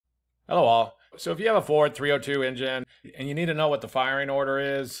Hello all. So if you have a Ford 302 engine and you need to know what the firing order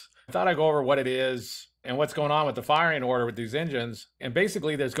is, I thought I'd go over what it is and what's going on with the firing order with these engines. And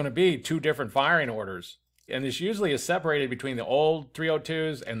basically there's going to be two different firing orders. And this usually is separated between the old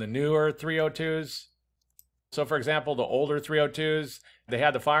 302s and the newer 302s. So for example, the older 302s, they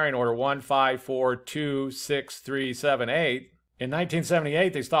had the firing order 1, 5, 4, 2, 6, 3, 7, 8. In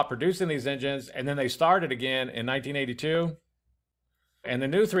 1978, they stopped producing these engines and then they started again in 1982. And the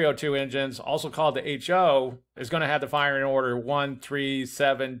new 302 engines, also called the HO, is going to have the firing order 1, 3,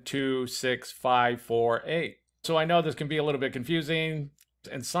 7, 2, 6, 5, 4, 8. So I know this can be a little bit confusing,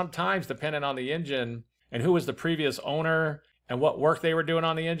 and sometimes depending on the engine and who was the previous owner and what work they were doing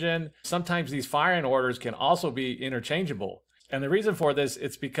on the engine, sometimes these firing orders can also be interchangeable. And the reason for this,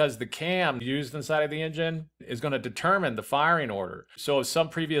 it's because the cam used inside of the engine is going to determine the firing order. So if some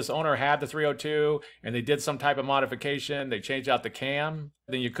previous owner had the 302 and they did some type of modification, they changed out the cam,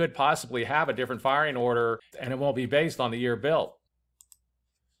 then you could possibly have a different firing order and it won't be based on the year built.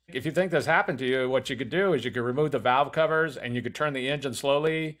 If you think this happened to you, what you could do is you could remove the valve covers and you could turn the engine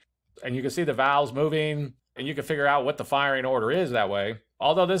slowly and you can see the valves moving and you can figure out what the firing order is that way.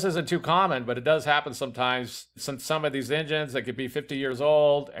 Although this isn't too common, but it does happen sometimes. Since some of these engines that could be 50 years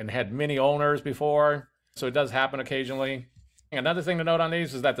old and had many owners before, so it does happen occasionally. Another thing to note on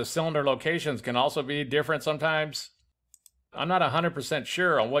these is that the cylinder locations can also be different sometimes. I'm not 100%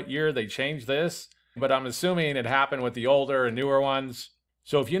 sure on what year they changed this, but I'm assuming it happened with the older and newer ones.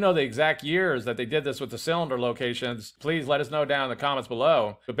 So if you know the exact years that they did this with the cylinder locations, please let us know down in the comments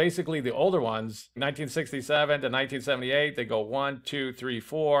below. But basically the older ones, 1967 to 1978, they go 1, 2, 3,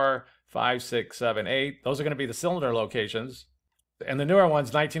 4, 5, 6, 7, 8. Those are going to be the cylinder locations. And the newer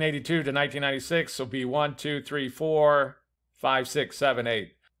ones, 1982 to 1996, will be 1, 2, 3, 4, 5, 6, 7,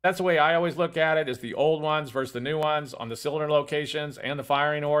 8. That's the way I always look at it, is the old ones versus the new ones on the cylinder locations and the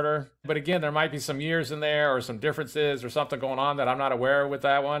firing order. But again, there might be some years in there or some differences or something going on that I'm not aware of with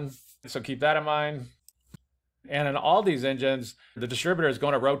that one. So keep that in mind. And in all these engines, the distributor is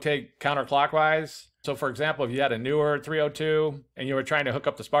going to rotate counterclockwise. So for example, if you had a newer 302 and you were trying to hook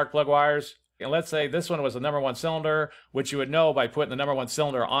up the spark plug wires, and let's say this one was the number one cylinder, which you would know by putting the number one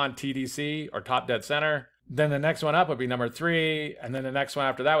cylinder on TDC or top dead center. Then the next one up would be number 3, and then the next one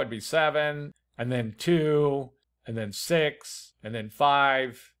after that would be 7, and then 2, and then 6, and then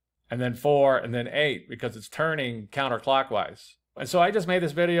 5, and then 4, and then 8, because it's turning counterclockwise. And so I just made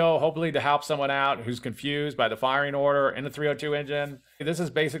this video hopefully to help someone out who's confused by the firing order in the 302 engine. This is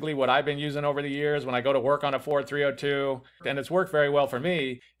basically what I've been using over the years when I go to work on a Ford 302, and it's worked very well for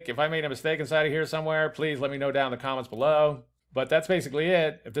me. If I made a mistake inside of here somewhere, please let me know down in the comments below. But that's basically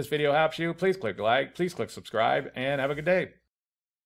it. If this video helps you, please click like, please click subscribe, and have a good day.